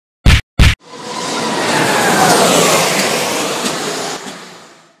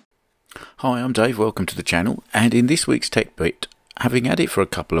Hi, I'm Dave, welcome to the channel, and in this week's Tech Bit, having had it for a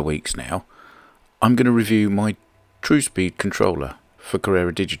couple of weeks now, I'm going to review my Truspeed controller for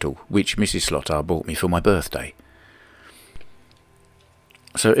Carrera Digital, which Mrs SlotR bought me for my birthday.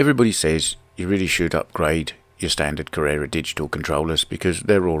 So everybody says you really should upgrade your standard Carrera Digital controllers because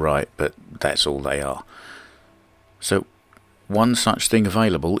they're alright, but that's all they are. So one such thing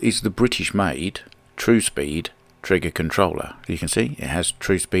available is the British-made Truspeed trigger controller. You can see it has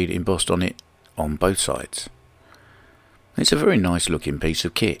Truspeed embossed on it on both sides. It's a very nice looking piece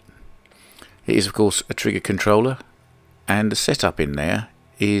of kit. It is of course a trigger controller, and the setup in there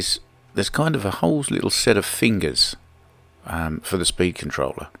is there's kind of a whole little set of fingers for the speed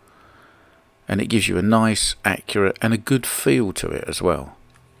controller, and it gives you a nice, accurate and a good feel to it as well.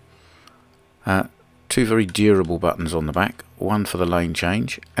 Two very durable buttons on the back, one for the lane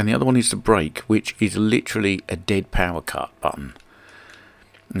change and the other one is the brake, which is literally a dead power cut button.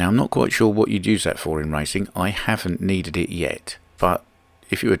 Now I'm not quite sure what you'd use that for in racing. I haven't needed it yet, but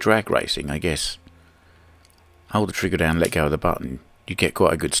if you were drag racing, I guess hold the trigger down, let go of the button, you'd get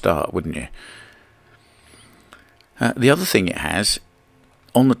quite a good start, wouldn't you? The other thing it has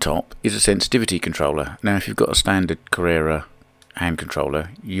on the top is a sensitivity controller. Now if you've got a standard Carrera hand controller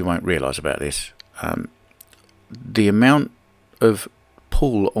you won't realise about this. The amount of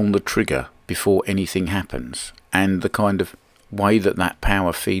pull on the trigger before anything happens and the kind of way that that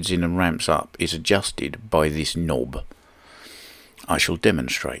power feeds in and ramps up is adjusted by this knob. I shall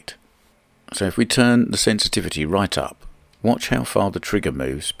demonstrate. So if we turn the sensitivity right up, watch how far the trigger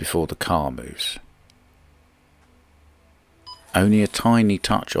moves before the car moves. Only a tiny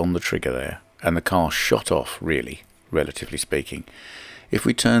touch on the trigger there and the car shot off, really, relatively speaking. If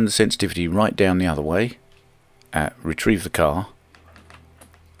we turn the sensitivity right down the other way, retrieve the car.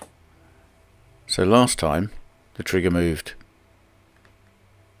 So last time the trigger moved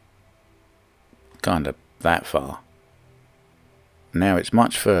kind of that far. Now it's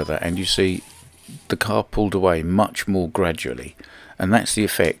much further and you see the car pulled away much more gradually, and that's the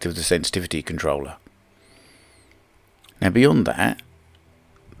effect of the sensitivity controller. Now beyond that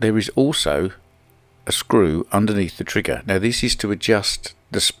there is also a screw underneath the trigger. Now this is to adjust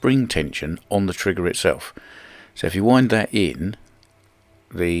the spring tension on the trigger itself. So if you wind that in,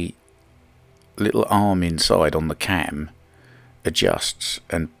 the little arm inside on the cam adjusts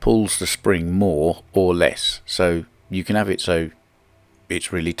and pulls the spring more or less. So you can have it so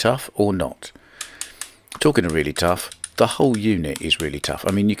it's really tough or not. Talking of really tough, the whole unit is really tough.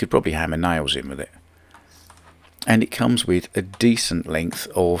 I mean, you could probably hammer nails in with it. And it comes with a decent length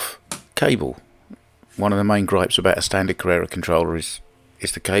of cable. One of the main gripes about a standard Carrera controller is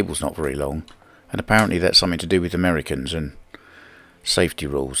the cable's not very long, and apparently that's something to do with Americans and safety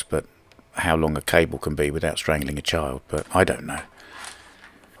rules, but how long a cable can be without strangling a child, but I don't know.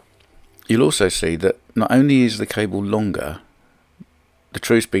 You'll also see that not only is the cable longer, the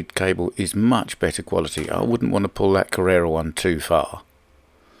Truspeed cable is much better quality. I wouldn't want to pull that Carrera one too far.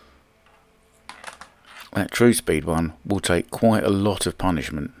 That Truspeed one will take quite a lot of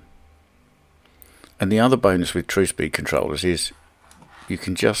punishment. And the other bonus with Truspeed controllers is you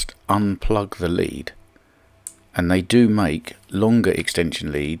can just unplug the lead, and they do make longer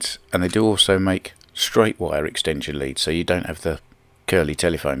extension leads, and they do also make straight wire extension leads, so you don't have the curly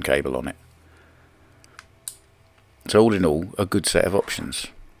telephone cable on it. So all in all, a good set of options.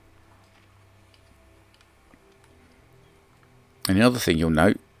 And the other thing you'll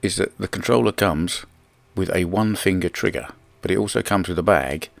note is that the controller comes with a one finger trigger, but it also comes with a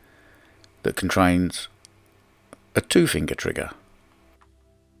bag that contains a two finger trigger.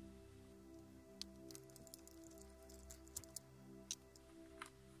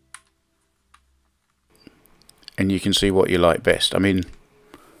 And you can see what you like best. I mean,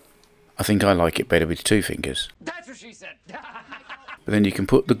 I think I like it better with two fingers. That's what she said. But then you can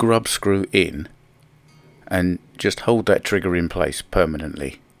put the grub screw in and just hold that trigger in place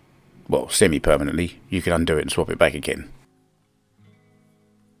permanently. Well, semi-permanently. You can undo it and swap it back again.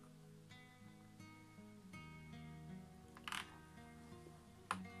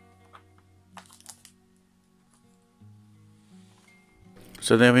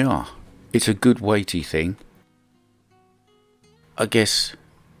 So there we are. It's a good weighty thing. I guess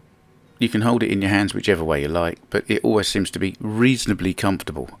you can hold it in your hands whichever way you like, but it always seems to be reasonably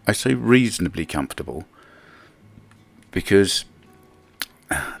comfortable. I say reasonably comfortable because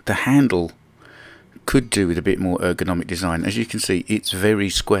the handle could do with a bit more ergonomic design. As you can see, it's very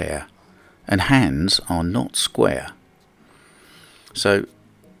square, and hands are not square. So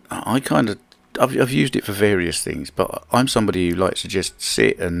I've used it for various things, but I'm somebody who likes to just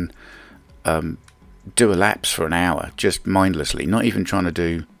sit and do a laps for an hour just mindlessly, not even trying to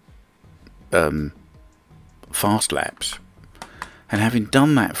do fast laps. And having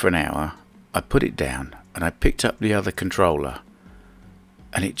done that for an hour, I put it down and I picked up the other controller,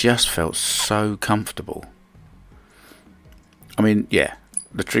 and it just felt so comfortable. I mean, yeah,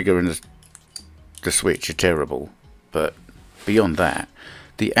 the trigger and the switch are terrible, but beyond that,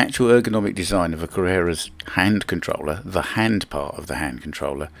 the actual ergonomic design of a Carrera's hand controller, the hand part of the hand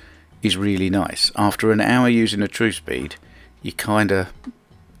controller, is really nice. After an hour using a Truspeed, you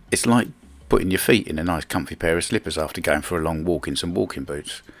it's like putting your feet in a nice comfy pair of slippers after going for a long walk in some walking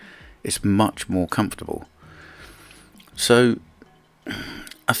boots. It's much more comfortable. So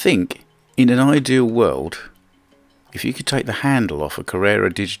I think in an ideal world, if you could take the handle off a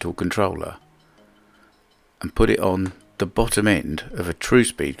Carrera digital controller and put it on the bottom end of a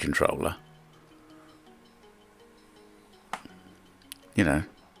Truspeed controller, you know,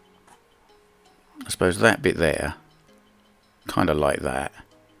 I suppose that bit there, kind of like that,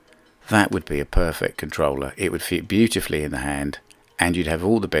 that would be a perfect controller. It would fit beautifully in the hand, and you'd have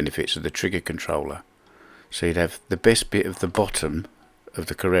all the benefits of the trigger controller. So you'd have the best bit of the bottom of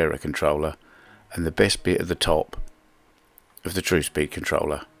the Carrera controller and the best bit of the top of the Truspeed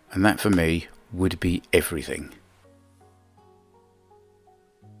controller, and that for me would be everything.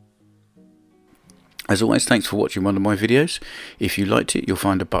 As always, thanks for watching one of my videos. If you liked it, you'll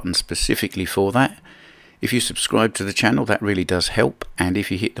find a button specifically for that. If you subscribe to the channel, that really does help, and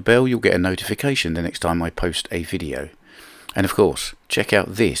if you hit the bell, you'll get a notification the next time I post a video. And of course, check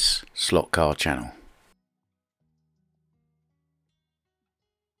out this slot car channel.